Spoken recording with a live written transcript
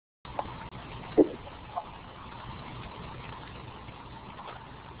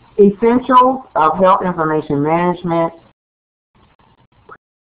Essentials of Health Information Management,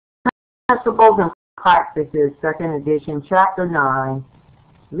 Principles and Practices, 2nd edition, Chapter 9,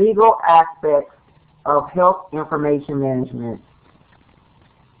 Legal Aspects of Health Information Management.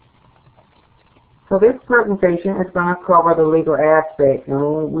 So this presentation is going to cover the legal aspects, and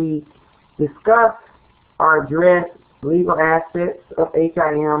when we discuss or address legal aspects of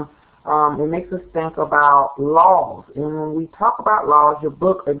HIM, it makes us think about laws. And when we talk about laws, your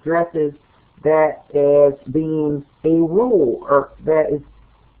book addresses that as being a rule or that is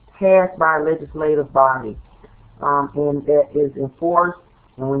passed by a legislative body, and that is enforced,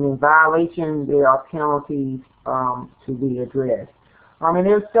 and when in violation there are penalties to be addressed. And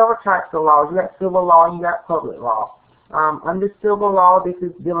there's several types of laws. You got civil law and you got public law. Under civil law, this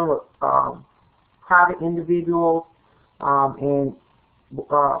is dealing with private individuals, and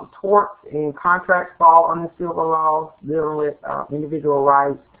torts and contracts fall under civil laws, dealing with individual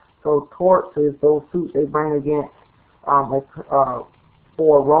rights. So torts is those suits they bring against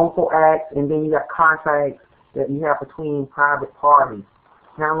for wrongful acts, and then you got contracts that you have between private parties.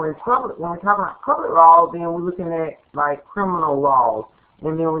 Now, when we're talking about public law, then we're looking at like criminal laws,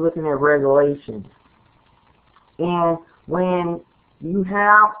 and then we're looking at regulations. And when you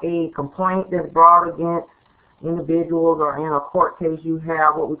have a complaint that's brought against individuals, or in a court case, you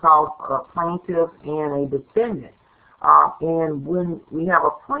have what we call a plaintiff and a defendant. And when we have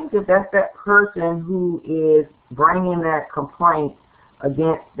a plaintiff, that's that person who is bringing that complaint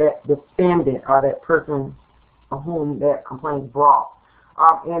against that defendant or that person on whom that complaint is brought.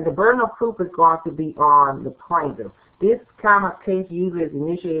 And the burden of proof is going to be on the plaintiff. This kind of case usually is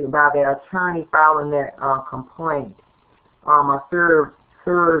initiated by the attorney filing that complaint, or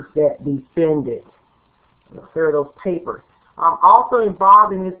serves that defendant, serve those papers. Also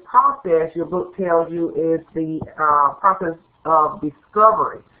involved in this process, your book tells you, is the process of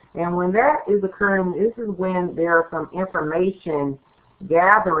discovery. And when that is occurring, this is when there is some information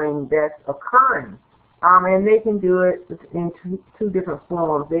gathering that's occurring. And they can do it in two different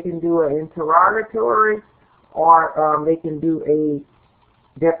forms. They can do an interrogatory, or they can do a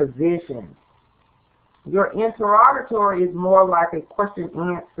deposition. Your interrogatory is more like a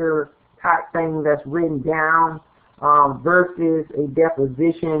question-answer type thing that's written down, versus a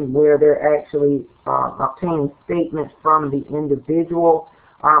deposition where they're actually obtaining statements from the individual.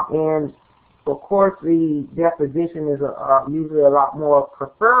 And of course, the deposition is usually a lot more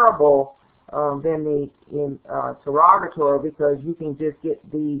preferable than the interrogatory, because you can just get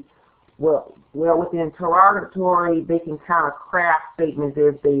the, well, with the interrogatory, they can kind of craft statements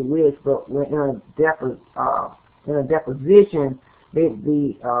if they wish, but in a deposition,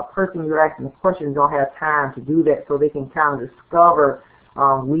 the person you're asking the questions don't have time to do that, so they can kind of discover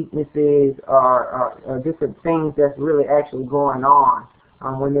weaknesses or different things that's really actually going on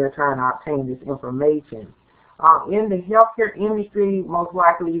when they're trying to obtain this information. In the healthcare industry, most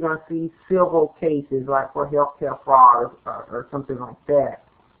likely you're going to see civil cases, like for healthcare fraud or something like that.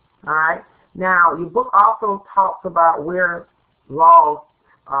 All right. Now, your book also talks about where laws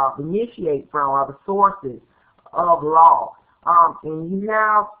initiate from, or the sources of law. And you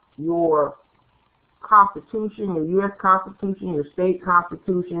have your Constitution, your U.S. Constitution, your state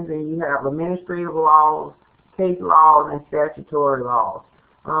constitutions, and you have administrative laws, case laws, and statutory laws.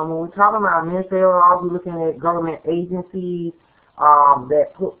 When we're talking about administrative laws, we're looking at government agencies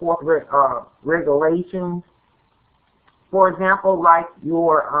that put forth regulations. For example, like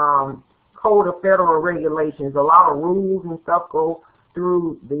your Code of Federal Regulations, a lot of rules and stuff go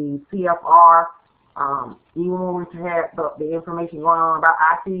through the CFR. Even when we had the information going on about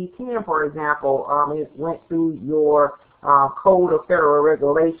HIIM, for example, it went through your Code of Federal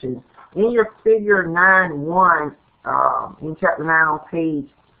Regulations. In your Figure 9.1, in Chapter 9 on page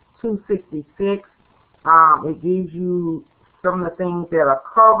 266, it gives you some of the things that are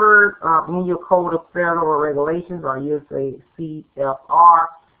covered in your Code of Federal Regulations, or you say CFR.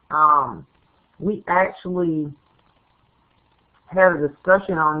 We actually had a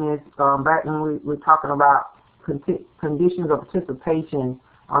discussion on this back when we were talking about conditions of participation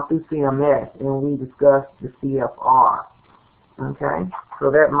through CMS, and we discussed the CFR. Okay, so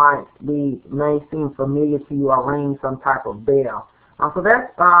that may seem familiar to you or ring some type of bell. So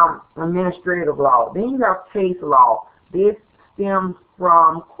that's administrative law. Then you have case law. This stems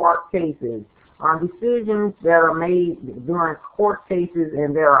from court cases. Decisions that are made during court cases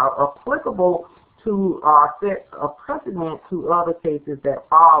and that are applicable to set a precedent to other cases that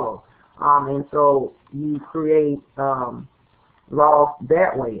follow. And so you create laws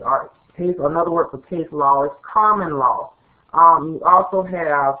that way. Another word for case law is common law. You also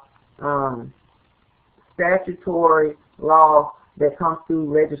have statutory law that comes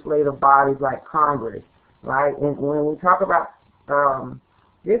through legislative bodies like Congress, right? And when we talk about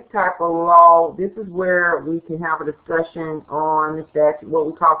this type of law, this is where we can have a discussion on the statute, what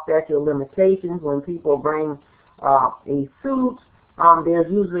we call statute of limitations. When people bring a suit,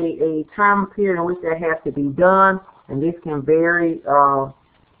 there's usually a time period in which that has to be done, and this can vary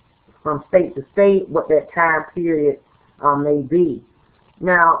from state to state what that time period may be.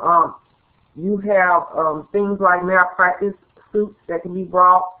 Now, you have things like malpractice suits that can be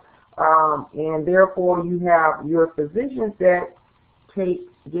brought, and therefore you have your physicians that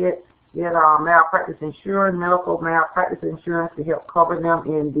get malpractice insurance, medical malpractice insurance, to help cover them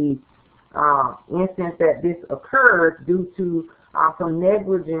in the instance that this occurs due to some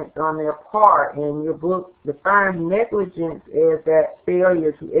negligence on their part. And your book defines negligence as that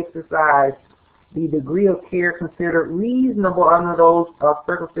failure to exercise the degree of care considered reasonable under those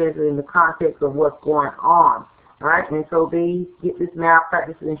circumstances in the context of what's going on. All right, and so they get this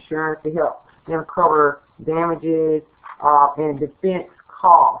malpractice insurance to help them cover damages and defense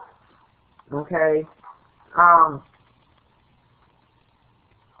costs. Okay.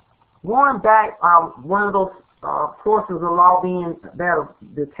 Going back, one of those portions of law being that of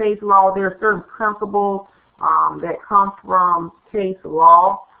the case law, there are certain principles that come from case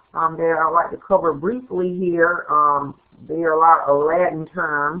law that I'd like to cover briefly here. There are a lot of Latin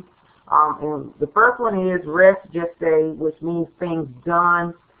terms. And the first one is res gestae, which means things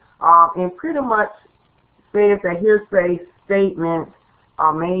done, and pretty much says that hearsay statements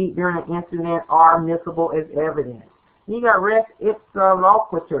made during an incident are admissible as evidence. You got res ipsa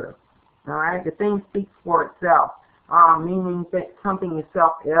loquitur, all right? The thing speaks for itself, meaning that something is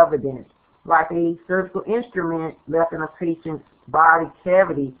self-evident, like a surgical instrument left in a patient's body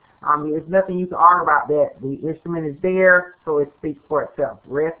cavity. There's nothing you can argue about that. The instrument is there, so it speaks for itself.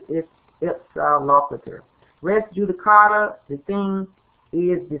 Res ipsa loquitur. Res judicata, the thing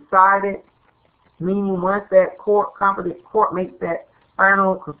is decided, meaning once that competent court makes that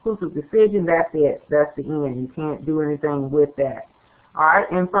final conclusive decision, that's it. That's the end. You can't do anything with that. All right,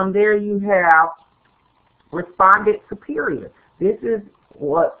 and from there you have respondent superior. This is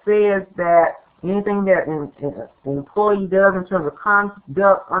what says that anything that an employee does in terms of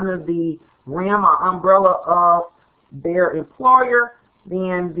conduct under the rim or umbrella of their employer,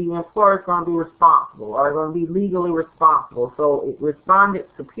 then the employer is going to be responsible, or going to be legally responsible. So respondent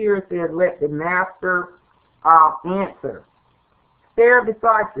superior says let the master answer. Stare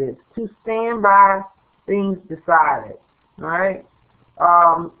decisis, to stand by things decided, right?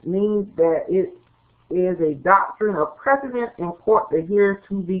 Means that it is a doctrine of precedent in court that adheres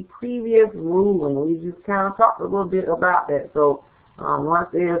to the previous ruling. We just kind of talked a little bit about that. So once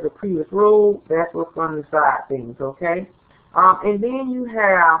there's a previous rule, that's what's going to decide things, okay? And then you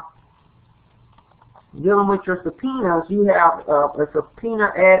have, dealing with your subpoenas, you have a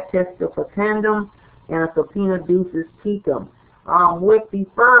subpoena ad testificandum and a subpoena ducis tecum. With the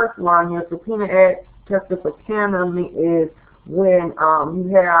first one, your subpoena ad testificandum is when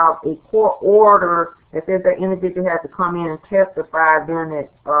you have a court order that says that individual has to come in and testify during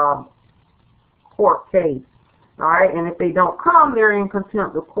that court case. All right, and if they don't come, they're in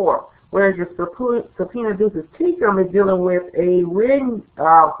contempt of court. Whereas your subpoena ducis tecum is dealing with a written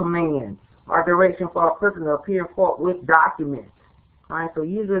command or direction for a person to appear in court with documents. All right, so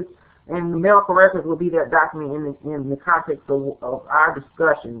usually, and the medical records will be that document in the context of our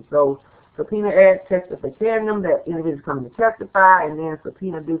discussion. So subpoena ad testificandum, that individuals coming to testify, and then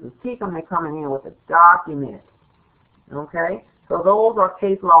subpoena ducis tecum, they're coming in with a document. Okay, so those are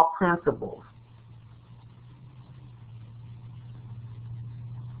case law principles.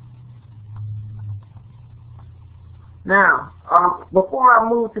 Now, before I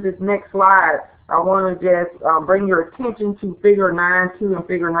move to this next slide, I want to just bring your attention to Figure 9.2 and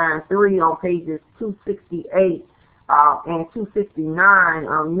Figure 9.3 on pages 268 and 269.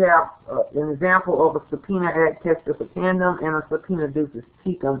 You have an example of a subpoena ad testificandum and a subpoena ducis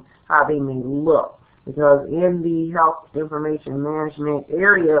tecum, how they may look. Because in the health information management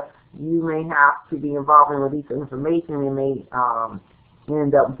area, you may have to be involved in release of information and may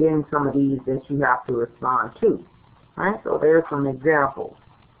end up getting some of these that you have to respond to. All right, so there's some examples.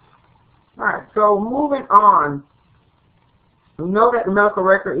 All right, so moving on, we know that the medical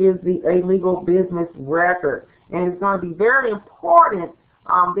record is a legal business record, and it's going to be very important,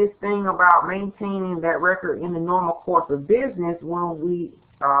 this thing about maintaining that record in the normal course of business when we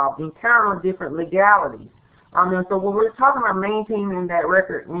encounter different legalities. And so when we're talking about maintaining that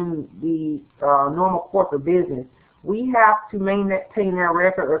record in the normal course of business, we have to maintain that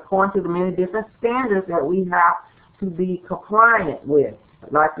record according to the many different standards that we have to be compliant with,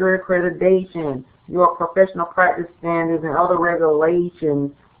 like your accreditation, your professional practice standards and other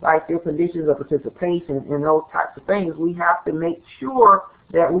regulations, like your conditions of participation and those types of things. We have to make sure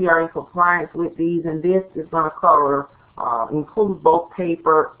that we are in compliance with these, and this is going to cover, include both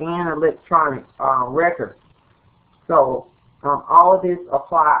paper and electronic records. So all of this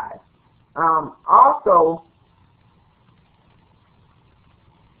applies. Also,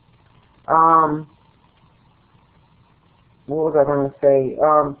 what was I going to say?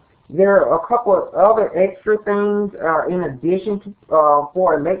 There are a couple of other extra things in addition to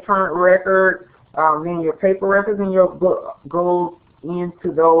for electronic records. Then your paper records and your book goes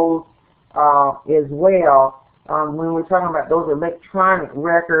into those as well. When we're talking about those electronic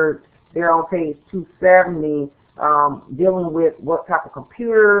records, they're on page 270, dealing with what type of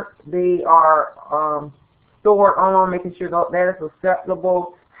computer they are stored on, making sure that is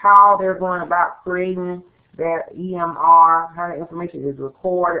acceptable, how they're going about creating that EMR, how the information is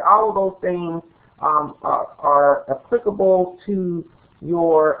recorded. All of those things are applicable to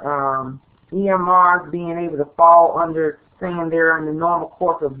your EMRs being able to fall under saying they're in the normal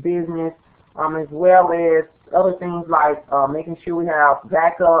course of business, as well as other things like making sure we have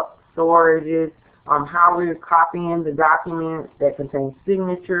backup storages, how we're copying the documents that contain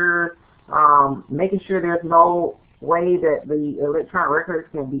signatures, making sure there's no way that the electronic records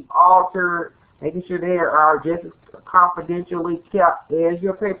can be altered, making sure they are just as confidentially kept as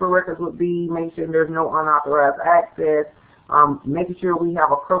your paper records would be, making sure there's no unauthorized access, making sure we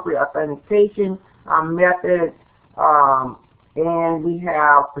have appropriate authentication methods, and we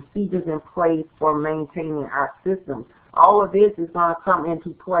have procedures in place for maintaining our systems. All of this is going to come into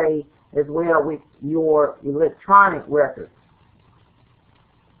play as well with your electronic records.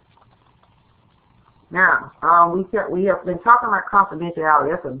 Now, we have been talking about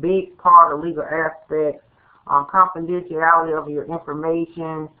confidentiality. That's a big part of legal aspects. Confidentiality of your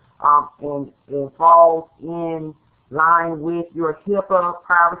information and it falls in line with your HIPAA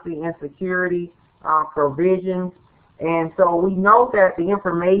privacy and security provisions. And so we know that the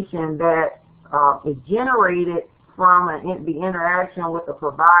information that is generated from the interaction with the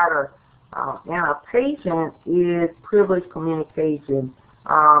provider and a patient is privileged communication,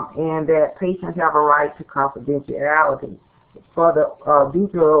 and that patients have a right to confidentiality for the due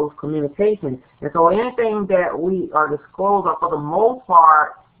to those communications. And so anything that we are disclosed, or for the most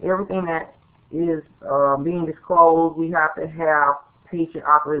part, everything that is being disclosed, we have to have patient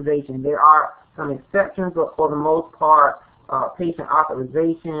authorization. There are some exceptions, but for the most part, patient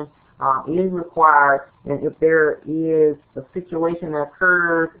authorization is required. And if there is a situation that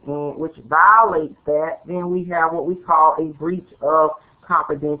occurs which violates that, then we have what we call a breach of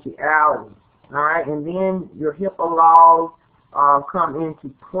confidentiality. All right, and then your HIPAA laws come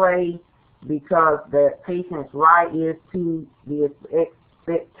into play, because the patient's right is to the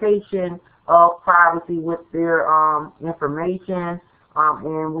expectation of privacy with their information,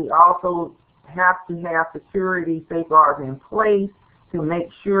 and we also have to have security safeguards in place to make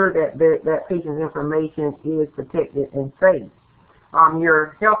sure that that patient's information is protected and safe.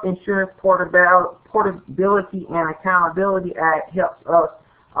 Your Health Insurance Portability and Accountability Act helps us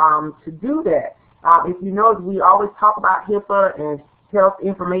to do that. If you know, we always talk about HIPAA and Health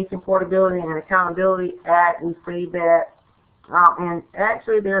Information Portability and Accountability Act. We say that, and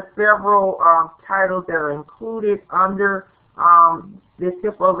actually there are several titles that are included under this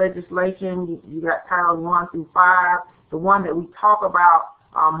HIPAA legislation. You got titles 1 through 5. The one that we talk about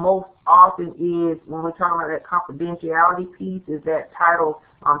most often is, when we're talking about that confidentiality piece, is that title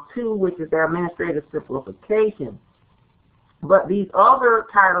 2, which is the administrative simplification. But these other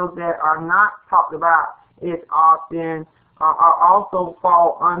titles that are not talked about as often are also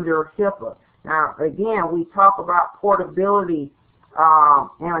fall under HIPAA. Now, again, we talk about portability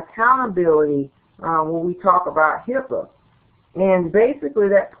and accountability when we talk about HIPAA. And basically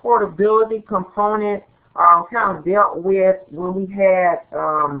that portability component kind of dealt with when we had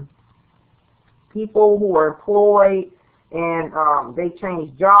people who were employed and they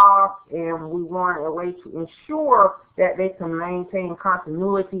changed jobs, and we wanted a way to ensure that they can maintain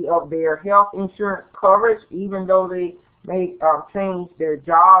continuity of their health insurance coverage, even though they may change their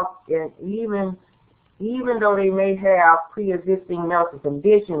jobs, and even though they may have pre-existing medical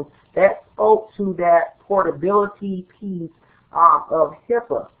conditions. That spoke to that portability piece of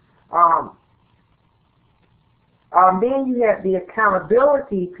HIPAA. Then you have the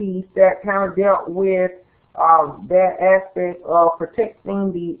accountability piece that kind of dealt with that aspect of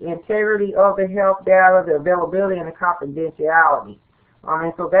protecting the integrity of the health data, the availability, and the confidentiality.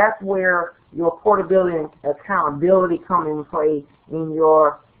 And so that's where your portability and accountability come into play in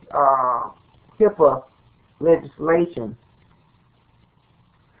your HIPAA legislation.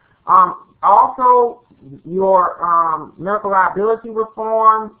 Also, your medical liability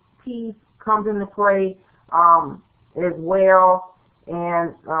reform piece comes into play as well,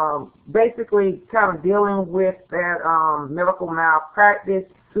 and basically kind of dealing with that medical malpractice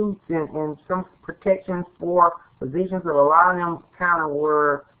suits and some protections for physicians, that a lot of them kind of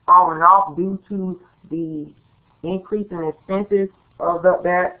were falling off due to the increase in expenses of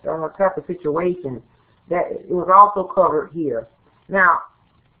that type of situation. That it was also covered here. Now,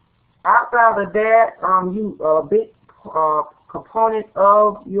 outside of that, a big component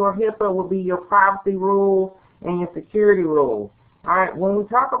of your HIPAA will be your privacy rules and your security rules. All right, when we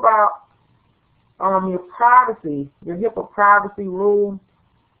talk about your privacy, your HIPAA privacy rule,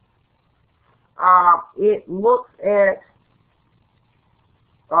 it looks at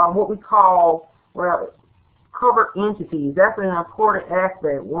what we call, well, covered entities. That's an important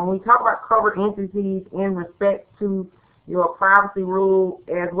aspect. When we talk about covered entities in respect to your privacy rule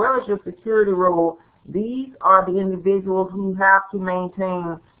as well as your security rule, these are the individuals who have to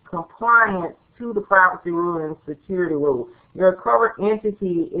maintain compliance to the privacy rule and security rule. Your covered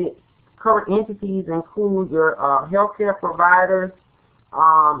entities include your healthcare providers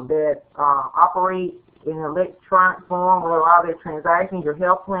that operate in electronic form with a lot of their transactions, your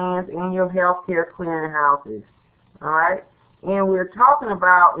health plans, and your healthcare clearinghouses. All right? And we're talking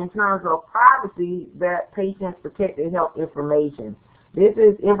about, in terms of privacy, that patients protect their health information. This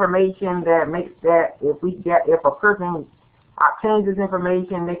is information that makes that if a person obtains this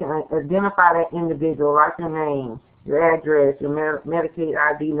information, they can identify that individual, like your name, your address, your Medicaid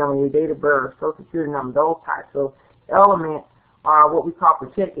ID number, your date of birth, Social Security number. Those types of elements are what we call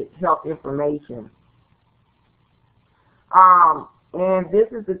protected health information. And this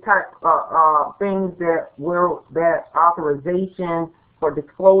is the type of things that authorization for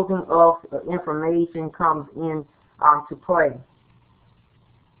disclosing of information comes in to play.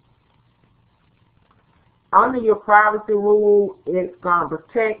 Under your privacy rule, it's going to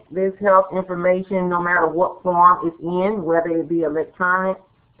protect this health information no matter what form it's in, whether it be electronic,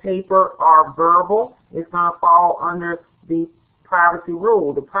 paper, or verbal. It's going to fall under the privacy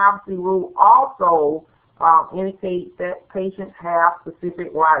rule. The privacy rule also indicates that patients have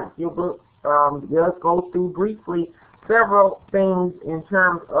specific rights. Your book does go through briefly several things in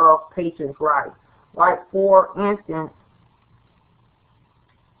terms of patients' rights. Like, for instance,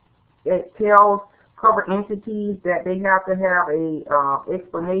 it tells covered entities that they have to have a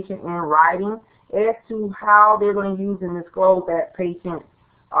explanation in writing as to how they're going to use and disclose that patient's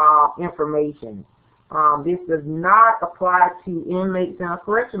information. This does not apply to inmates in a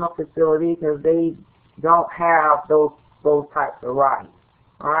correctional facility because they don't have those types of rights.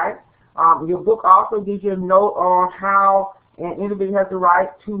 All right. Your book also gives you a note on how an individual has the right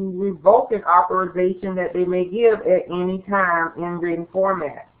to revoke an authorization that they may give at any time in written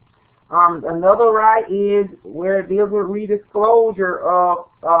format. Another right is where it deals with redisclosure of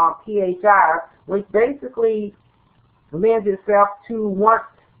PHI, which basically lends itself to once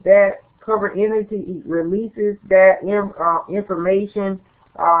that covered entity releases that information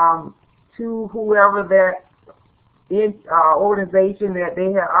to whoever that organization that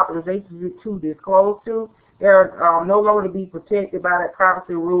they have authorization to disclose to, they're no longer to be protected by that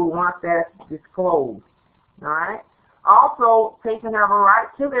privacy rule once that's disclosed. All right. Also, patients have a right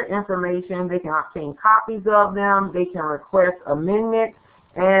to their information. They can obtain copies of them. They can request amendment.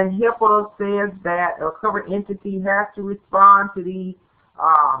 And HIPAA says that a covered entity has to respond to the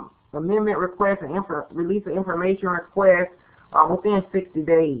amendment request and release of information request within 60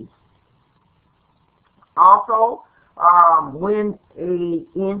 days. Also, when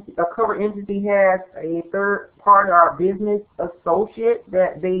a covered entity has a third party or business associate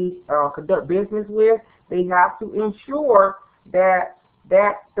that they conduct business with, they have to ensure that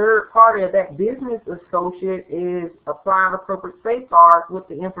that third party or that business associate is applying appropriate safeguards with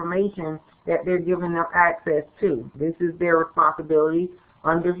the information that they're giving them access to. This is their responsibility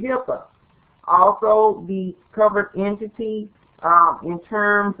under HIPAA. Also, the covered entity, in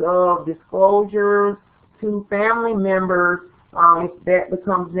terms of disclosures to family members, if that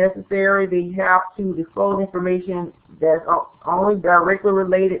becomes necessary, they have to disclose information that's only directly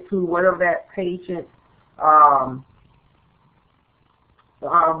related to whatever that patient,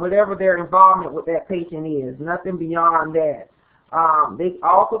 whatever their involvement with that patient is, nothing beyond that. They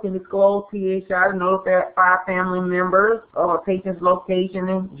also can disclose PHI to notify family members of a patient's location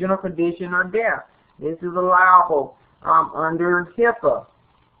and general condition or death. This is allowable under HIPAA.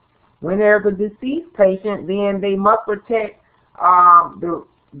 When there's a deceased patient, then they must protect the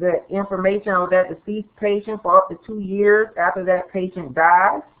information of that deceased patient for up to 2 years after that patient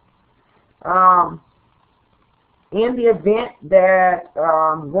dies. in the event that,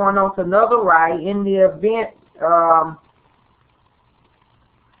 going on to another right, in the event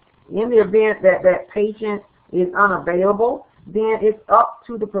that that patient is unavailable, then it's up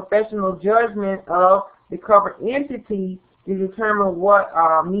to the professional judgment of the covered entity to determine what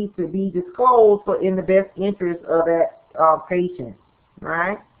needs to be disclosed for in the best interest of that patient,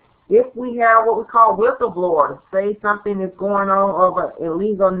 right? If we have what we call whistleblowers, say something is going on of an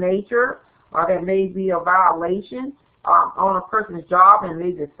illegal nature, or that may be a violation on a person's job, and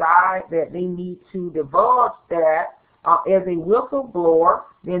they decide that they need to divulge that as a whistleblower,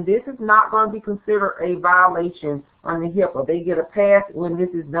 then this is not going to be considered a violation under HIPAA. They get a pass when this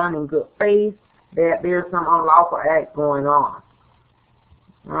is done in good faith, that there's some unlawful act going on.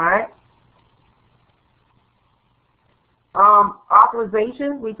 All right?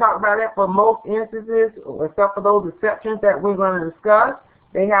 Authorizations, we talked about that for most instances, except for those exceptions that we're going to discuss.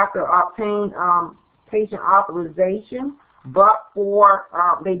 They have to obtain patient authorization, but for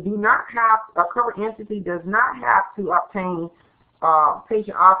they do not have, a covered entity does not have to obtain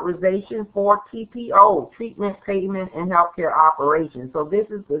patient authorization for TPO, treatment, payment, and healthcare operations. So this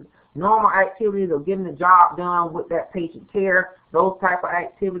is the normal activities of getting the job done with that patient care. Those type of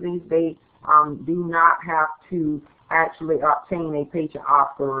activities, they do not have to actually obtain a patient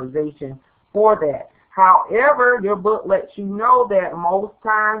authorization for that. However, your book lets you know that most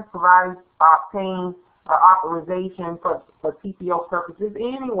times providers obtain authorization for TPO purposes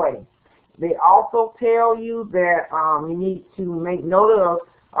anyway. They also tell you that you need to make note of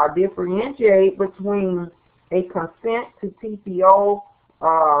or differentiate between a consent to TPO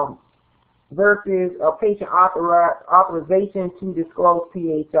versus a patient authorization to disclose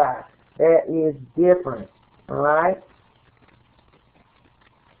PHI. That is different. All right.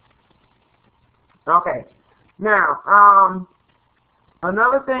 Okay. Now,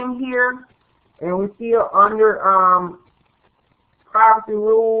 another thing here, and we're still under privacy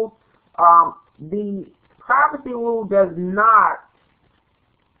rules. The privacy rule does not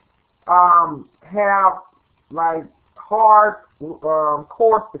have like hard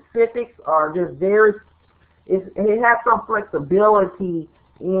core specifics, or just very. It has some flexibility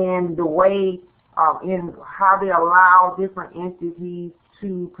in the way in how they allow different entities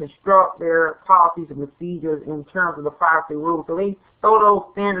to construct their policies and procedures in terms of the privacy rules. So they throw those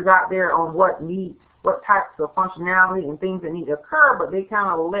standards out there on what types of functionality and things that need to occur, but they kind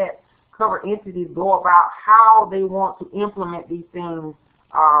of let covered entities go about how they want to implement these things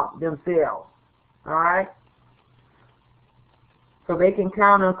themselves. All right? So they can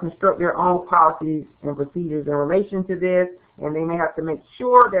kind of construct their own policies and procedures in relation to this, and they may have to make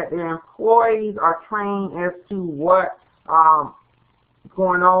sure that their employees are trained as to what is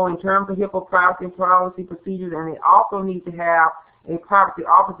going on in terms of HIPAA privacy and policy procedures, and they also need to have a privacy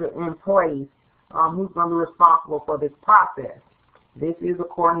officer in place who's going to be responsible for this process. This is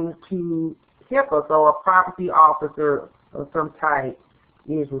according to HIPAA, so a privacy officer of some type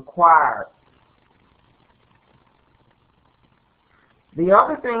is required. The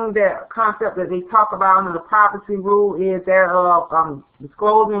other thing, that concept that they talk about under the privacy rule is that of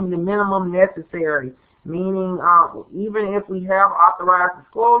disclosing the minimum necessary, meaning even if we have authorized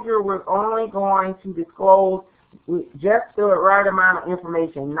disclosure, we're only going to disclose with just the right amount of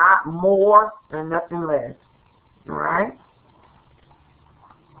information, not more and nothing less. All right?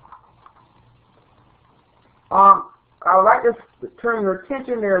 I would like to turn your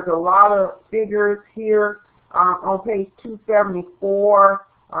attention. There's a lot of figures here. On page 274,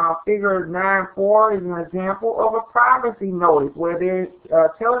 figure 9.4 is an example of a privacy notice where they're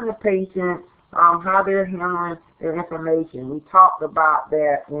telling the patient how they're handling their information. We talked about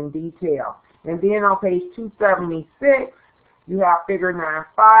that in detail. And then on page 276, you have figure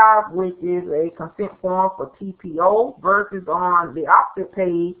 9.5, which is a consent form for TPO, versus on the opposite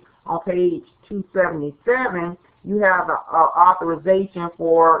page, on page 277, you have an authorization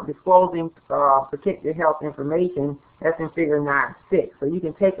for disclosing protected health information. That's in figure 9.6. So you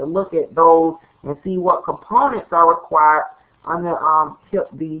can take a look at those and see what components are required under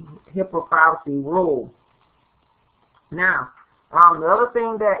the HIPAA privacy rule. Now, the other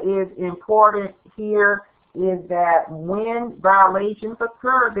thing that is important here is that when violations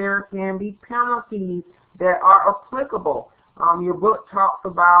occur, there can be penalties that are applicable. Your book talks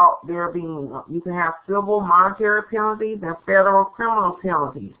about there being, you can have civil monetary penalties and federal criminal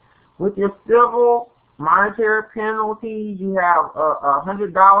penalties. With your civil monetary penalties, you have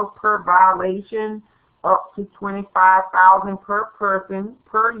 $100 per violation, up to $25,000 per person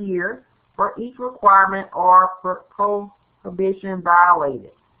per year for each requirement or prohibition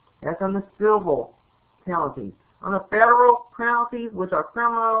violated. That's on the civil penalties. On the federal penalties, which are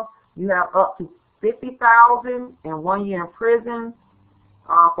criminal, you have up to $50,000 and 1 year in prison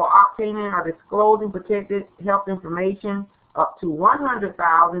for obtaining or disclosing protected health information, up to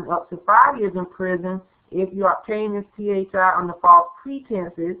 $100,000, up to 5 years in prison if you obtain this PHI under false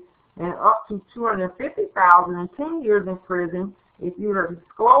pretenses, and up to $250,000 and 10 years in prison if you are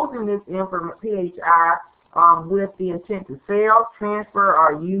disclosing this PHI with the intent to sell, transfer,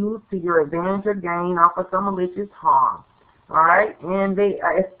 or use to your advantage or gain off of some malicious harm. All right, and they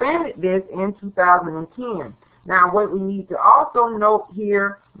expanded this in 2010. Now, what we need to also note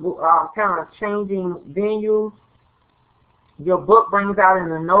here, kind of changing venues, your book brings out in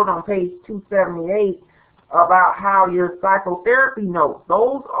the note on page 278 about how your psychotherapy notes,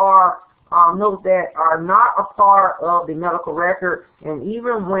 those are notes that are not a part of the medical record, and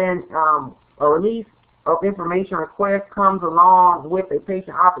even when a release of information request comes along with a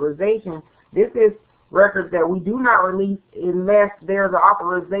patient authorization, this is records that we do not release unless there's an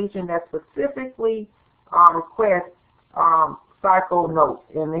authorization that specifically requests psycho notes,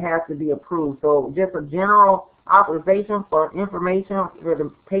 and it has to be approved. So just a general authorization for information for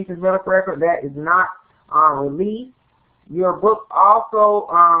the patient's medical record, that is not released. Your book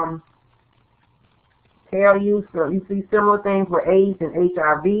also tell you, so you see similar things for AIDS and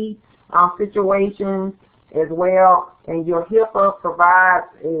HIV situations as well, and your HIPAA provides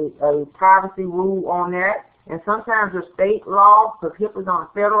a privacy rule on that, and sometimes your state laws, because HIPAA is on a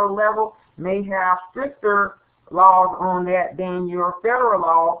federal level, may have stricter laws on that than your federal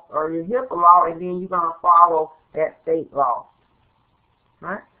law or your HIPAA law, and then you're going to follow that state law.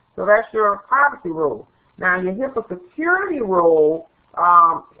 Right? So that's your privacy rule. Now, your HIPAA security rule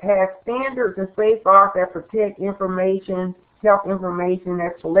has standards and safeguards that protect information, health information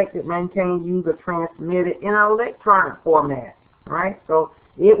that's collected, maintained, used, or transmitted in an electronic format. Right? So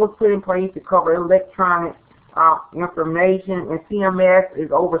it was put in place to cover electronic information, and CMS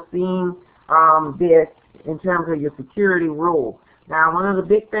is overseeing this in terms of your security rule. Now, one of the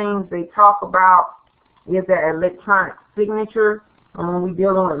big things they talk about is that electronic signature. When we're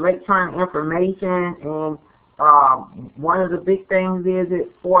dealing with electronic information, and one of the big things is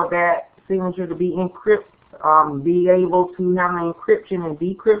it for that signature to be encrypted, be able to have an encryption and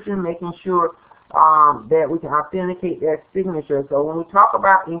decryption, making sure that we can authenticate that signature. So when we talk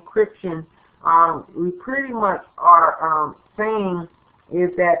about encryption, we pretty much are saying is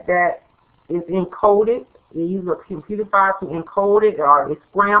that it's encoded. You use a computer file to encode it, or it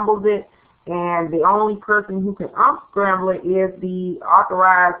scrambles it, and the only person who can unscramble it is the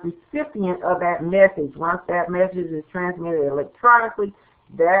authorized recipient of that message. Once that message is transmitted electronically,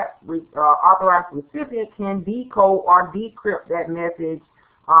 that authorized recipient can decode or decrypt that message,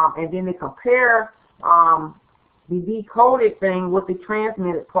 and then they compare the decoded thing with the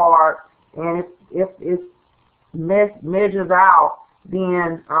transmitted part, and if it measures out,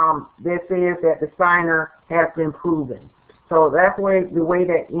 then that says that the signer has been proven. So that's the way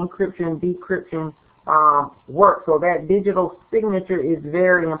that encryption, decryption works. So that digital signature is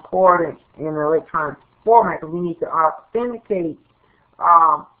very important in an electronic format, because we need to authenticate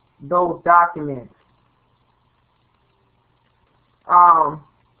those documents.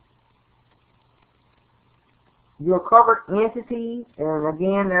 Your covered entities, and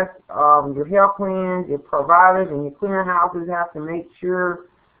again, that's your health plans, your providers, and your clearinghouses have to make sure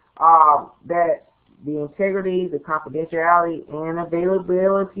that the integrity, the confidentiality, and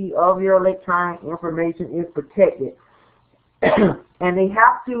availability of your electronic information is protected. And they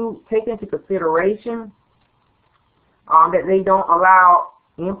have to take into consideration that they don't allow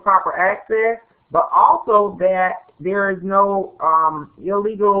improper access, but also that there is no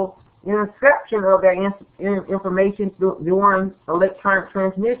illegal interception of that information during electronic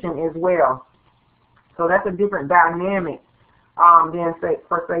transmission as well. So that's a different dynamic than say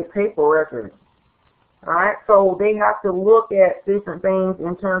paper records. All right, so they have to look at different things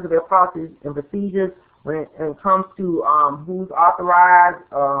in terms of their policies and procedures when it comes to who's authorized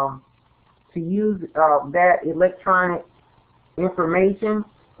to use that electronic information.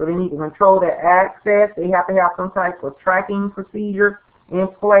 So they need to control their access. They have to have some type of tracking procedure in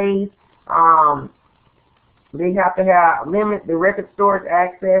place. They have to limit the record storage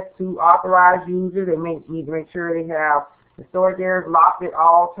access to authorized users. They need to make sure they have the storage areas locked at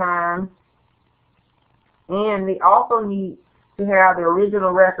all times. And they also need to have the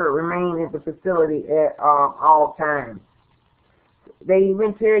original record remain at the facility at all times. They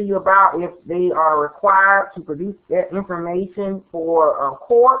even tell you about if they are required to produce that information for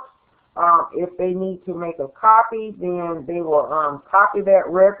court. If they need to make a copy, then they will copy that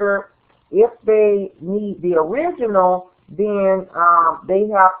record. If they need the original, then they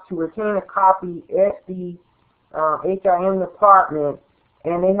have to retain a copy at the HIM department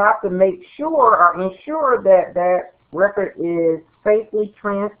and they have to make sure or ensure that that record is safely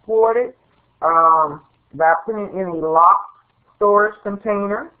transported by putting it in a locked storage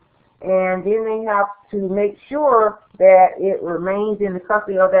container. And then they have to make sure that it remains in the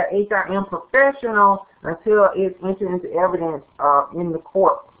custody of that HIM professional until it's entered into evidence in the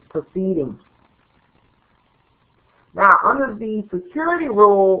court proceedings. Now, under the security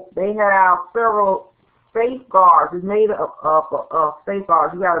rule, they have several safeguards. It's made up of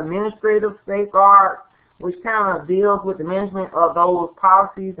safeguards. You got administrative safeguards, which kind of deals with the management of those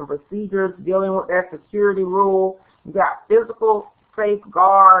policies and procedures dealing with that security rule. You got physical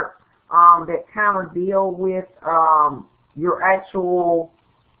safeguards that kind of deal with your actual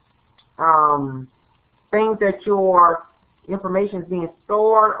things that your information is being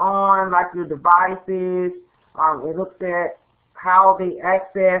stored on, like your devices. It looks at how they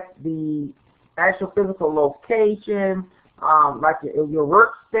access the actual physical location, like your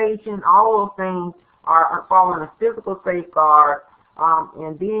workstation. All those things are following a physical safeguard.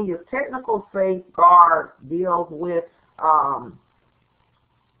 And then your technical safeguard deals with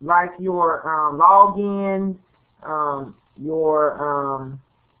like your login, your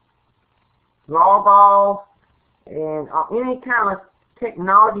log off, and any kind of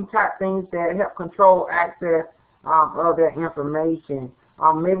technology type things that help control access of that information.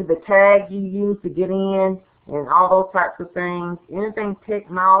 Maybe the tags you use to get in and all those types of things. Anything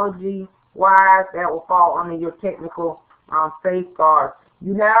technology wise that will fall under your technical safeguards.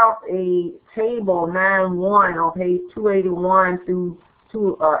 You have a table 9.1 on page 281 through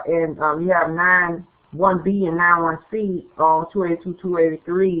and you have 9.1b and 9.1c on 282,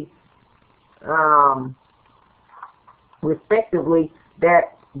 283, respectively,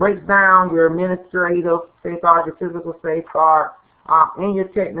 that breaks down your administrative safeguards, your physical safeguards, and your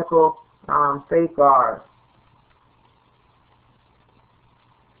technical safeguards.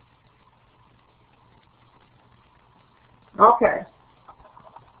 Okay.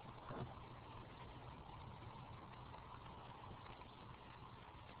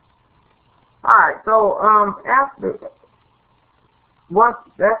 Alright, so once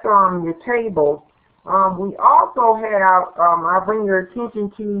that's on your table, we also have, I'll bring your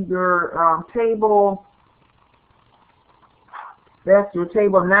attention to your table, that's your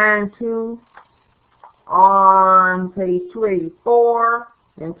table 9.2 on page 284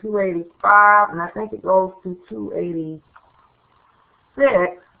 and 285, and I think it goes to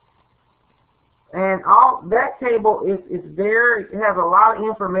 286. And all that table is it has a lot of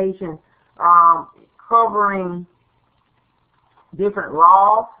information covering different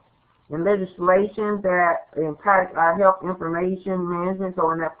laws and legislation that impact our health information management. So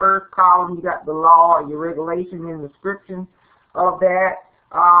in that first column, you got the law, your regulation, and the description of that.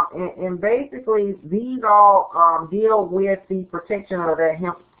 And basically, these all deal with the protection of that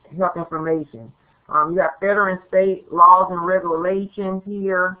health information. You got federal and state laws and regulations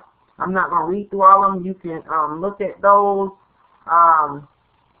here. I'm not going to read through all of them. You can look at those.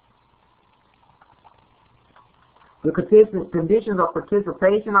 The conditions of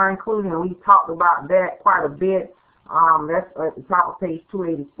participation are included, and we talked about that quite a bit. That's at the top of page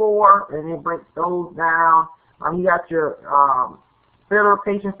 284, and it breaks those down. You got your Federal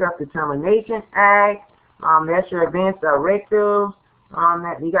Patient Self-Determination Act. That's your advance directives.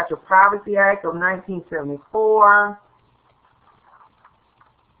 You got your Privacy Act of 1974.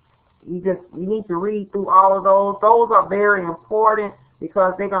 You need to read through all of those. Those are very important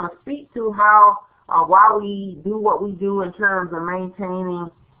because they're going to speak to how why we do what we do in terms of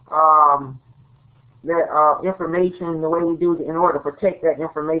maintaining that information the way we do in order to protect that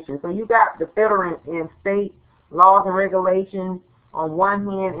information. So you got the federal and state laws and regulations on one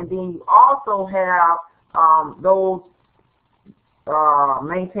hand, and then you also have those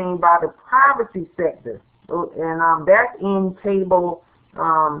maintained by the privacy sector, and that's in table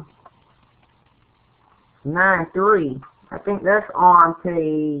 9.3. I think that's on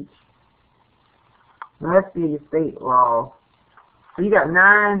page. Let's see your state law. So you got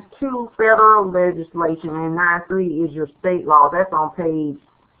 9.2 federal legislation and 9.3 is your state law. That's on page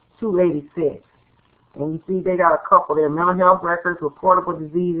 286. And you see they got a couple there: mental health records, reportable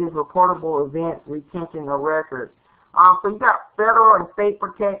diseases, reportable events, retention of records. So you got federal and state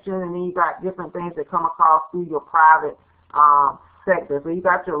protection, and then you got different things that come across through your private sector. So you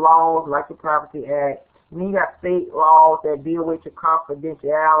got your laws like the Privacy Act, and then you got state laws that deal with your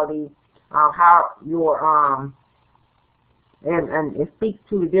confidentiality, how your and it speaks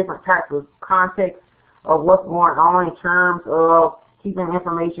to the different types of context of what's going on in terms of keeping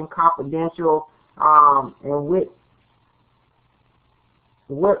information confidential, and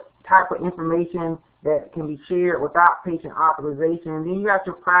what type of information that can be shared without patient authorization. And then you got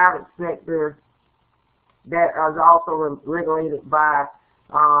your private sector that is also regulated by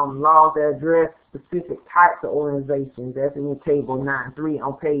laws that address specific types of organizations. That's in your table 9.3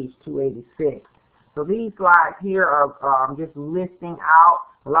 on page 286. So these slides here are just listing out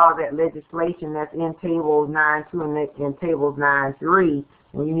a lot of that legislation that's in tables 9.2 and in tables 9.3,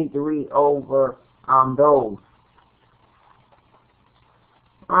 and you need to read over those.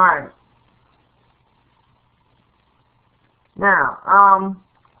 All right. Now,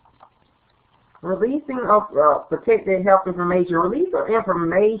 releasing of protected health information. Release of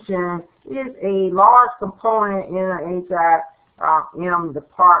information is a large component in an HIIM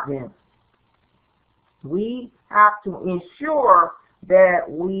department. We have to ensure that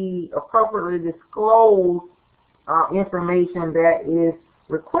we appropriately disclose information that is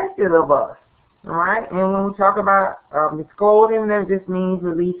requested of us. All right, and when we talk about disclosing, that just means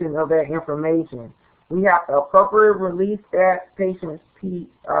releasing of that information. We have to appropriately release that patient's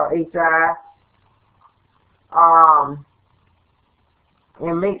HI,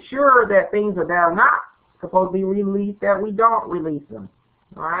 and make sure that things that are not supposed to be released, that we don't release them.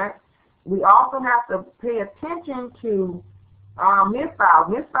 All right. We also have to pay attention to misfiles.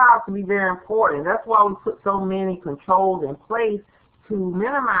 Misfiles can be very important. That's why we put so many controls in place to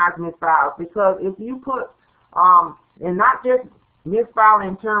minimize misfiles, because if you put, and not just misfile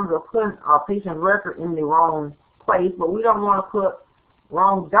in terms of putting a patient's record in the wrong place, but we don't want to put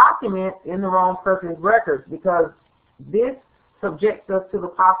wrong documents in the wrong person's records, because this subjects us to the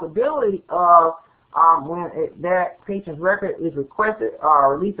possibility of when that patient's record is requested,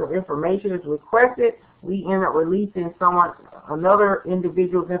 release of information is requested, we end up releasing another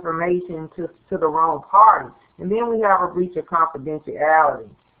individual's information to the wrong party. And then we have a breach of confidentiality.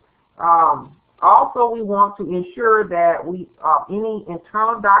 Also, we want to ensure that any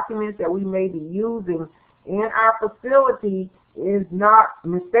internal documents that we may be using in our facility is not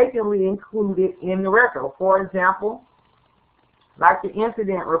mistakenly included in the record. For example, like the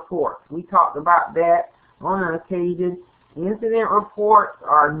incident reports. We talked about that on an occasion. Incident reports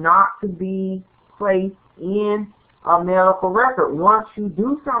are not to be placed in a medical record. Once you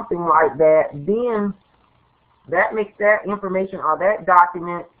do something like that, then that makes that information or that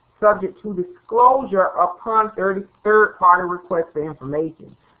document subject to disclosure upon third-party request for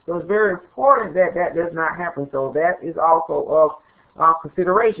information. So it's very important that that does not happen. So that is also of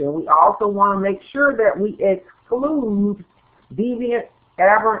consideration. We also want to make sure that we exclude deviant,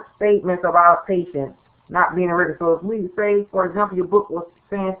 aberrant statements about a patient not being a record. So if we say, for example, your book was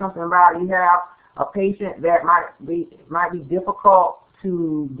saying something about you have a patient that might be difficult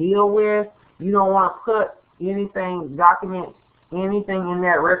to deal with, you don't want to put document anything in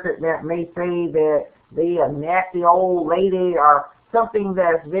that record that may say that they a nasty old lady or something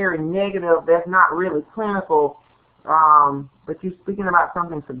that's very negative, that's not really clinical, but you're speaking about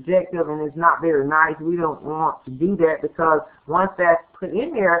something subjective and it's not very nice. We don't want to do that, because once that's put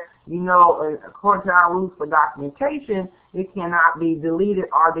in there, you know, according to our rules for documentation, it cannot be deleted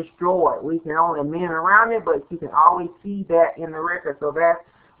or destroyed. We can only amend around it, but you can always see that in the record. So that's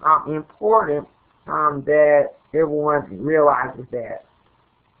important that everyone realizes that.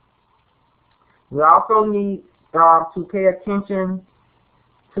 We also need to pay attention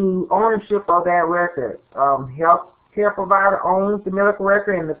to ownership of that record. Health care provider owns the medical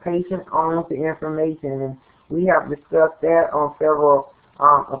record and the patient owns the information, and we have discussed that on several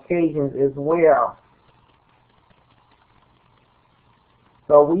occasions as well.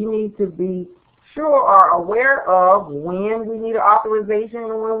 So we need to be sure or aware of when we need an authorization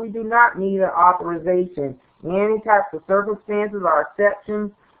and when we do not need an authorization. Any types of circumstances or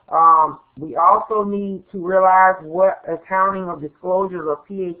exceptions. We also need to realize what accounting of disclosures of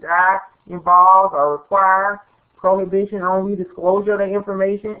PHI involves or requires, prohibition on redisclosure of the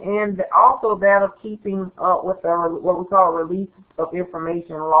information, and also that of keeping up with what we call release of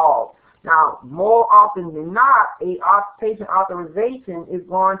information laws. Now, more often than not, a patient authorization is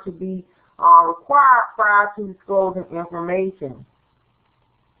going to be required prior to disclosing information.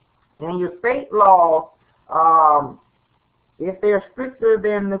 And your state laws, if they're stricter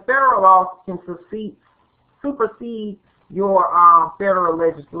than the federal laws, can supersede your federal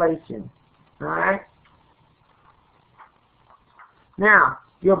legislation. All right. Now,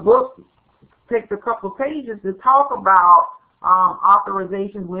 your book takes a couple pages to talk about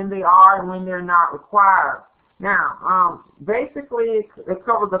authorizations, when they are and when they're not required. Now, basically, it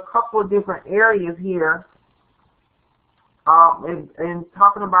covers a couple of different areas here, and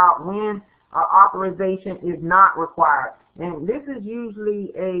talking about when authorization is not required. And this is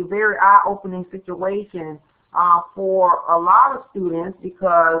usually a very eye-opening situation for a lot of students,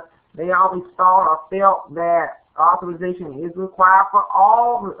 because they always thought or felt that authorization is required for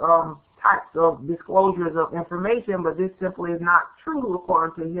all types of disclosures of information, but this simply is not true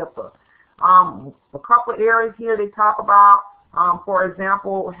according to HIPAA. A couple of areas here they talk about, for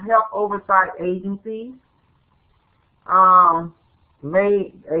example, health oversight agencies. A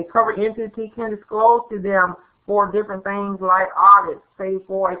covered entity can disclose to them for different things like audits, say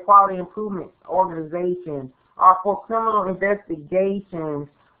for a quality improvement organization, or for criminal investigations,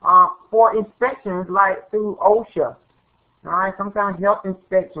 for inspections like through OSHA, all right, some kind of health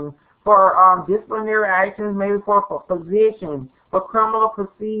inspection, for disciplinary actions, maybe for physicians, for criminal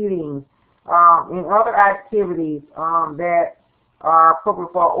proceedings, and other activities that are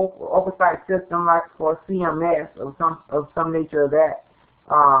appropriate for oversight system, like for CMS of some nature of that,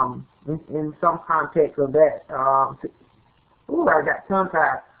 in some context of that. I got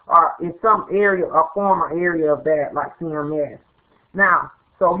tongue-tied. Or in some area, a former area of that, like CMS. Now,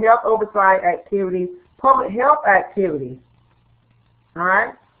 so health oversight activities, public health activities, all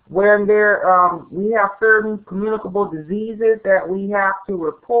right, where we have certain communicable diseases that we have to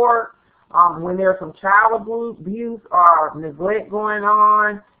report. When there's some child abuse or neglect going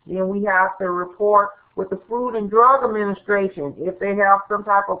on, then we have to report with the Food and Drug Administration if they have some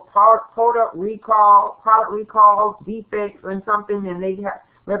type of product recalls, defects, or something, and they have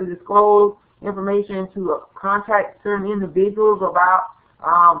to disclose information to contact certain individuals about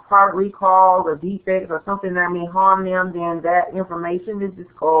product recalls or defects or something that may harm them, then that information is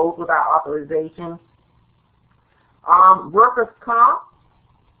disclosed without authorization. Workers' comp.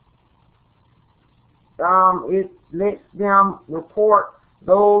 It lets them report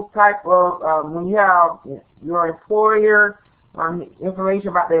those type of, when you have your employer, information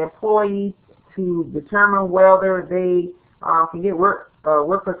about the employees to determine whether they can get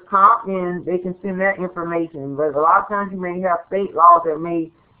workers' comp, and they can send that information. But a lot of times you may have state laws that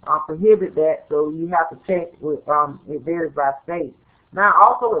may prohibit that, so you have to check with, it varies by state. Now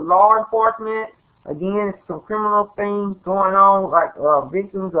also with law enforcement, again, some criminal things going on, like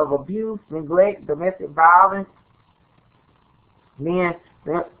victims of abuse, neglect, domestic violence. Then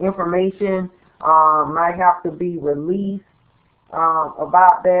the information might have to be released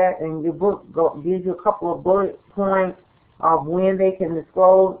about that, and your book gives you a couple of bullet points of when they can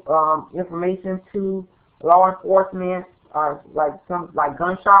disclose information to law enforcement. Like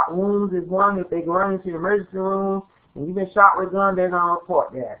gunshot wounds is one. If they run into the emergency room and you've been shot with a gun, they're going to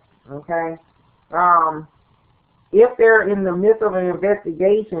report that. Okay. If they're in the midst of an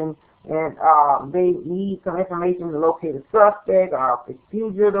investigation and they need some information to locate a suspect or a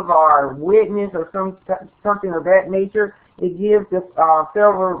fugitive or a witness or something of that nature, it gives us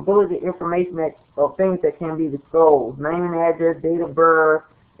several bulleted information of things that can be disclosed: name and address, date of birth,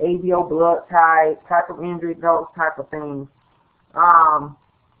 ABO blood type of injury, those type of things.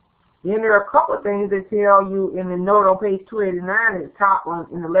 Then there are a couple of things that tell you in the note on page 289 at the top one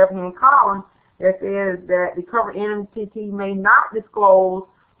in the left-hand column that says that the covered entity may not disclose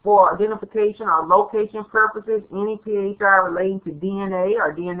for identification or location purposes any PHI relating to DNA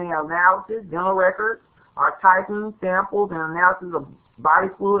or DNA analysis, dental records, or typing samples and analysis of body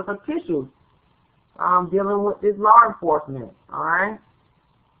fluids or tissues dealing with this law enforcement. All right.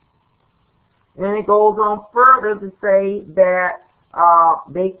 And it goes on further to say that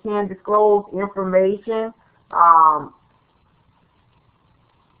they can disclose information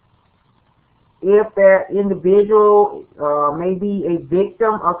if that individual may be a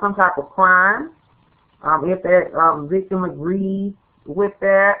victim of some type of crime, if that victim agrees with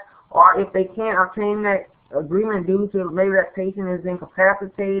that, or if they can't obtain that agreement due to maybe that patient is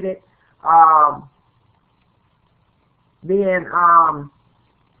incapacitated, then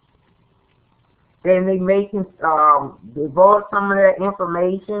they may divulge some of that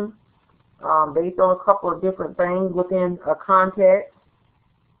information based on a couple of different things within a context.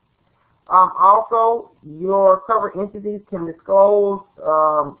 Also, your covered entities can disclose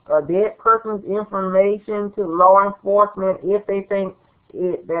a dead person's information to law enforcement if they think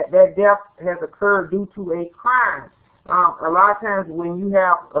that death has occurred due to a crime. A lot of times when you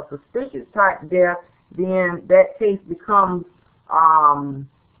have a suspicious type death, then that case becomes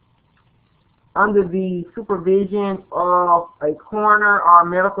under the supervision of a coroner or a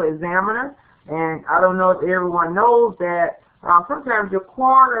medical examiner. And I don't know if everyone knows that sometimes your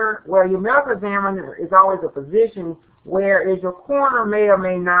coroner, well, your medical examiner is always a physician, whereas your coroner may or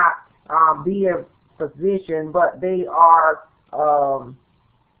may not be a physician, but they are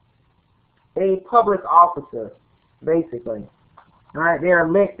a public officer, basically. All right, they're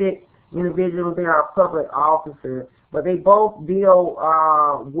elected individuals, they are a public officer, but they both deal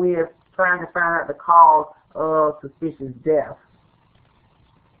with trying to find out the cause of suspicious death.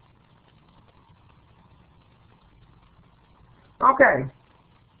 Okay.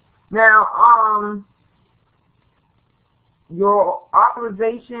 Now, your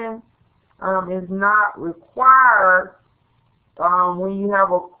authorization is not required when you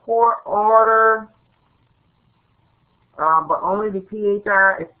have a court order, but only the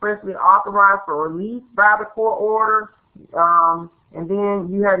PHI expressly authorized for release by the court order. And then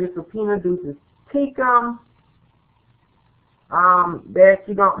you have your subpoena duces tecum, that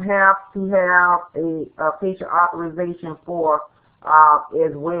you don't have to have a patient authorization for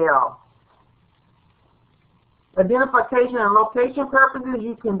as well. Identification and location purposes,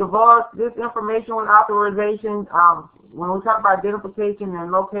 you can divulge this information with authorization. When we talk about identification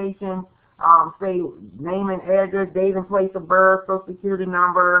and location, say name and address, date and place of birth, social security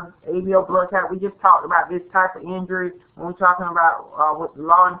number, ABO blood type. We just talked about this type of injury when we're talking about with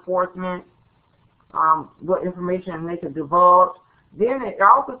law enforcement, what information they can divulge. Then it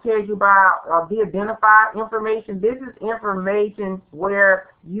also tells you about the identified information. This is information where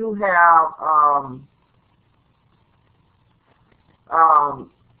you have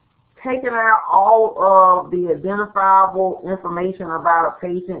taken out all of the identifiable information about a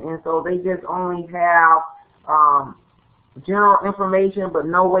patient, and so they just only have general information but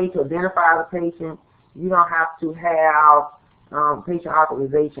no way to identify the patient. You don't have to have patient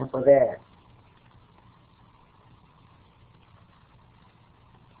authorization for that.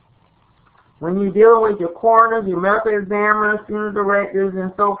 When you're dealing with your coroners, your medical examiners, funeral directors,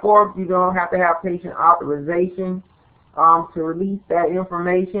 and so forth, you don't have to have patient authorization to release that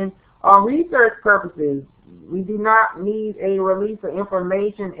information. On research purposes, we do not need a release of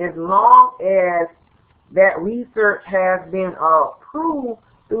information as long as that research has been approved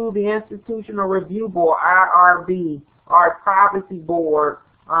through the Institutional Review Board, IRB, or privacy board.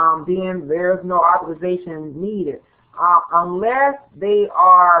 Then there's no authorization needed. Unless they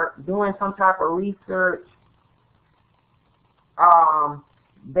are doing some type of research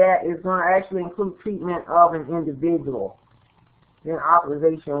that is going to actually include treatment of an individual, then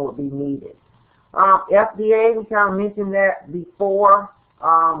authorization would be needed. FDA, we kind of mentioned that before,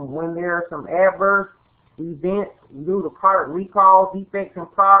 when there are some adverse events due to product recalls, defects in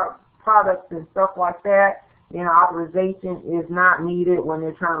products and stuff like that, then authorization is not needed when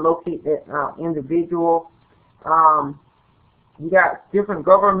they're trying to locate that individual. You got different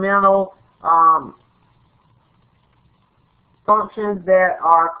governmental functions that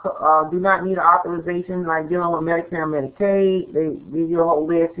are do not need authorization, like dealing with Medicare and Medicaid. They give you a whole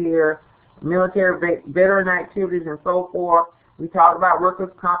list here. Military, veteran activities, and so forth. We talked about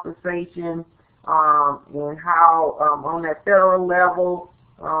workers' compensation and how on that federal level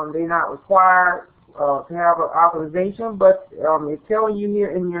they're not required to have an authorization, but it's telling you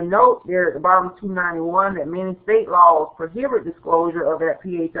here in your note there at the bottom of 291 that many state laws prohibit disclosure of that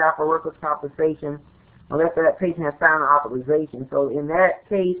PHI for workers' compensation unless that patient has signed an authorization. So in that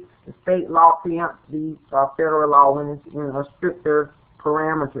case, the state law preempts the federal law when it's in a stricter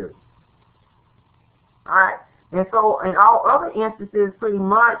parameters. Alright, and so in all other instances, pretty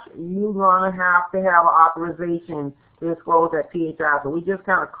much you're going to have an authorization to disclose that PHI. So we just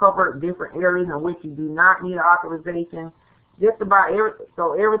kind of covered different areas in which you do not need an authorization. Just about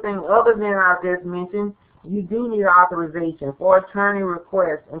everything other than I just mentioned, you do need authorization for attorney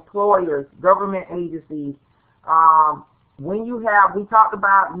requests, employers, government agencies. When you have, we talked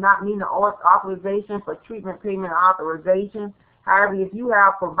about not needing authorization for treatment payment authorization. However, if you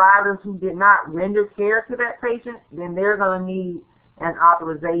have providers who did not render care to that patient, then they're going to need an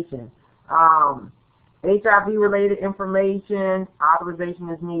authorization. HIV-related information, authorization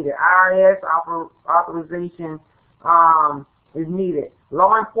is needed. IRS authorization is needed.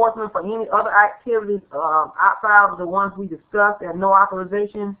 Law enforcement for any other activities outside of the ones we discussed and no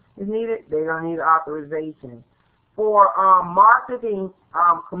authorization is needed, they're going to need authorization. For marketing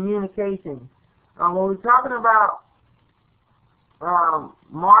communications, when we're talking about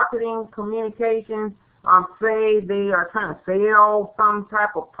marketing communications, say they are trying to sell some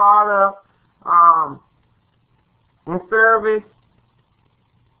type of product and service,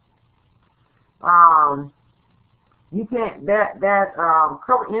 you can't, that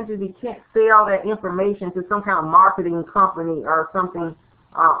covered entity can't sell that information to some kind of marketing company or something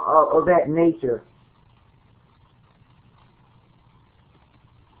of that nature.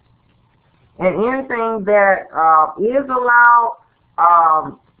 And anything that is allowed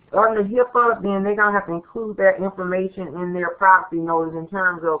under HIPAA, then they're going to have to include that information in their privacy notice in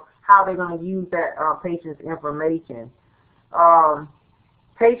terms of how they're going to use that patient's information.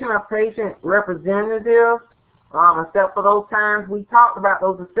 Patient or patient representative, except for those times we talked about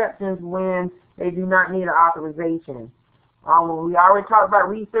those exceptions when they do not need an authorization. We already talked about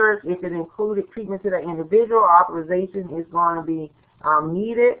research. If it included treatment to the individual, authorization is going to be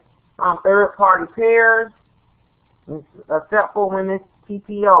needed. Third-party pairs, except for when it's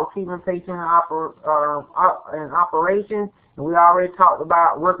TPO, treatment patient and operations. And we already talked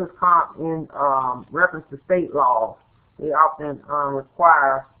about workers' comp in reference to state laws. They often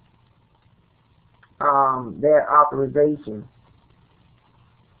require that authorization.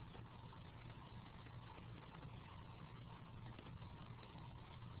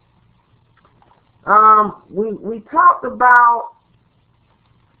 We talked about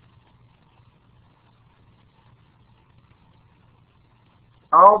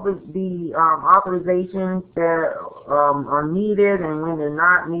all the authorizations that are needed and when they're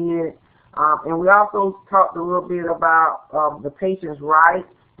not needed. And we also talked a little bit about the patient's rights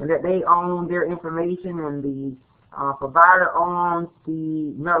and that they own their information and the provider owns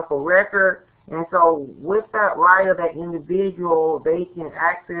the medical record. And so with that right of that individual, they can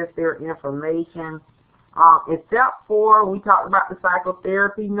access their information. Except for, we talked about the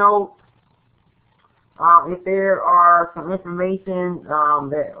psychotherapy notes. If there are some information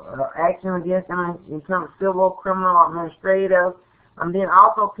that action against them in terms of civil, criminal, or administrative, and then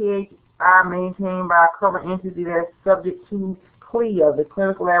also PHI maintained by a covered entity that's subject to CLIA, the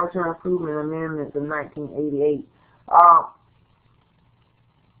Clinical Laboratory Improvement Amendments of 1988.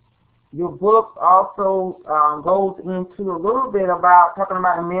 Your book also goes into a little bit about talking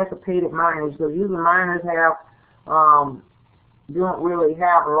about emancipated minors. So usually minors have don't really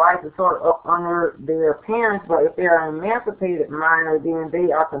have a right to sort of up under their parents, but if they're an emancipated minor, then they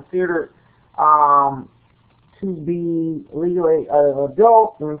are considered to be legally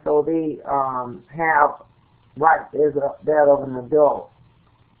adults, and so they have rights as that of an adult.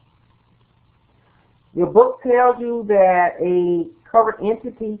 Your book tells you that a covered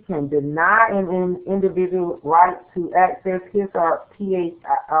entity can deny an individual right to access his or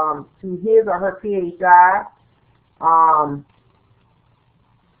her PHI.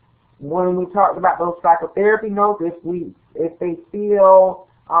 When we talked about those psychotherapy notes, if they feel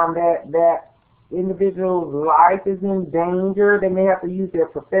that individual's life is in danger, they may have to use their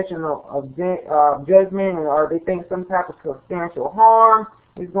professional judgment, or they think some type of substantial harm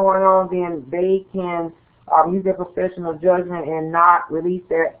is going on, then they can use their professional judgment and not release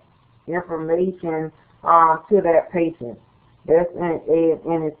that information to that patient. That's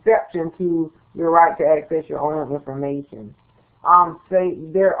an exception to your right to access your own information.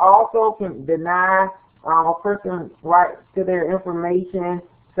 They also can deny a person's right to their information,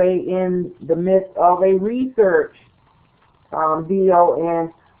 say in the midst of a research deal,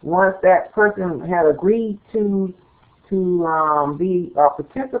 and once that person had agreed to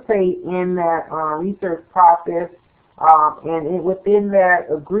participate in that research process, and within that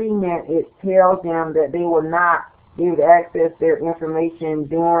agreement, it tells them that they will not be able to access their information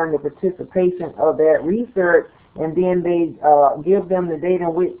during the participation of that research, and then they give them the date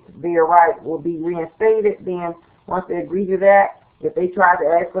in which their right will be reinstated. Then once they agree to that, if they try to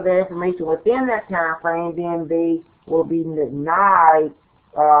ask for their information within that time frame, then they will be denied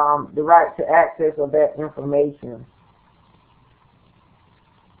the right to access of that information.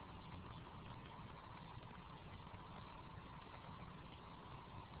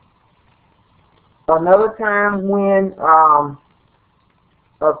 Another time when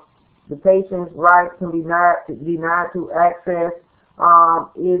the patient's rights can be denied to access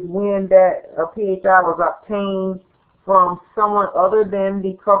is when that PHI was obtained from someone other than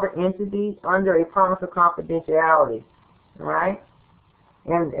the covered entity under a promise of confidentiality, right?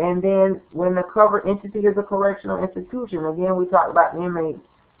 And then when the covered entity is a correctional institution, again, we talked about inmates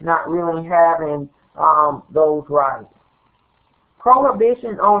not really having those rights.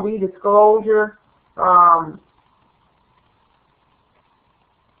 Prohibition on redisclosure.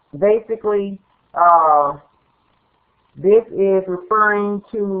 Basically, this is referring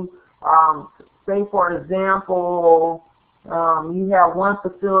to, say for example, you have one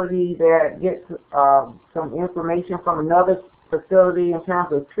facility that gets some information from another facility in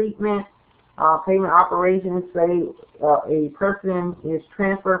terms of treatment, payment operations. Say a person is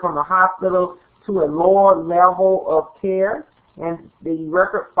transferred from a hospital to a lower level of care, and the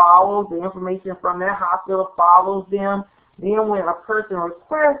record follows, the information from that hospital follows them. Then when a person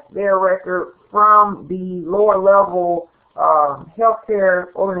requests their record from the lower level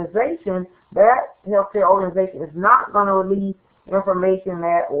healthcare organization, that healthcare organization is not going to release information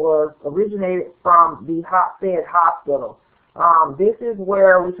that was originated from the said hospital. This is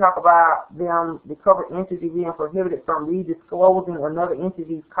where we talk about the covered entity being prohibited from redisclosing another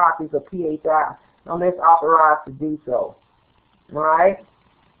entity's copies of PHI unless authorized to do so. All right?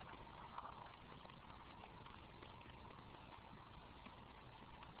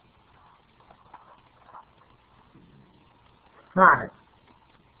 Alright.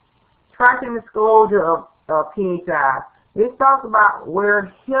 Tracking disclosure of PHI. This talks about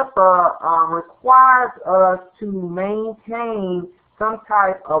where HIPAA requires us to maintain some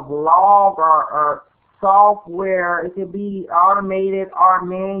type of log or software. It could be automated or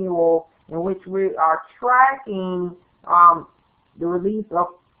manual, in which we are tracking the release of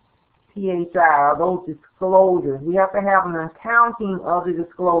PHI, those disclosures. We have to have an accounting of the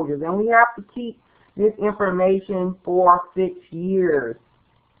disclosures, and we have to keep this information for 6 years.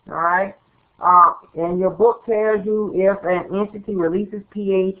 Alright? And your book tells you if an entity releases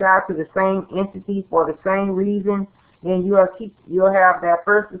PHI to the same entity for the same reason, then you'll have that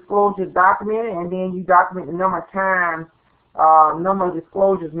first disclosure documented, and then you document the number of times, number of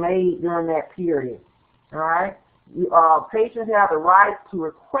disclosures made during that period. Alright? Patients have the right to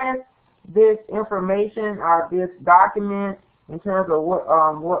request this information or this document in terms of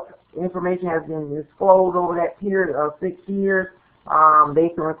what information has been disclosed over that period of 6 years. They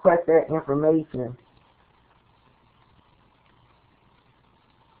can request that information.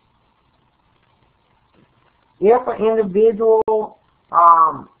 If an individual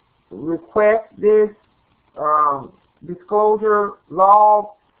requests this disclosure log,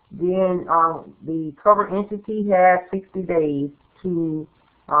 then the covered entity has 60 days to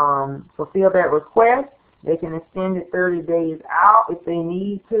fulfill that request. They can extend it 30 days out if they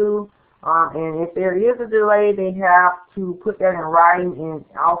need to. And if there is a delay, they have to put that in writing and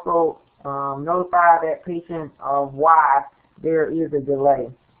also notify that patient of why there is a delay.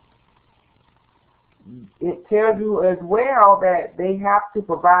 It tells you as well that they have to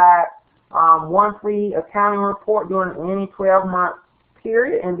provide one free accounting report during any 12-month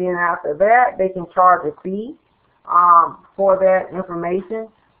period, and then after that they can charge a fee for that information.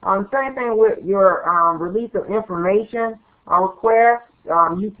 Same thing with your release of information request.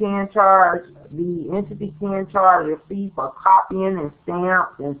 You can charge, the entity can charge a fee for copying and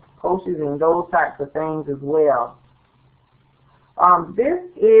stamps and postage and those types of things as well. This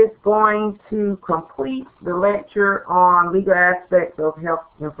is going to complete the lecture on legal aspects of health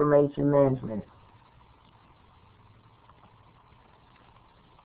information management.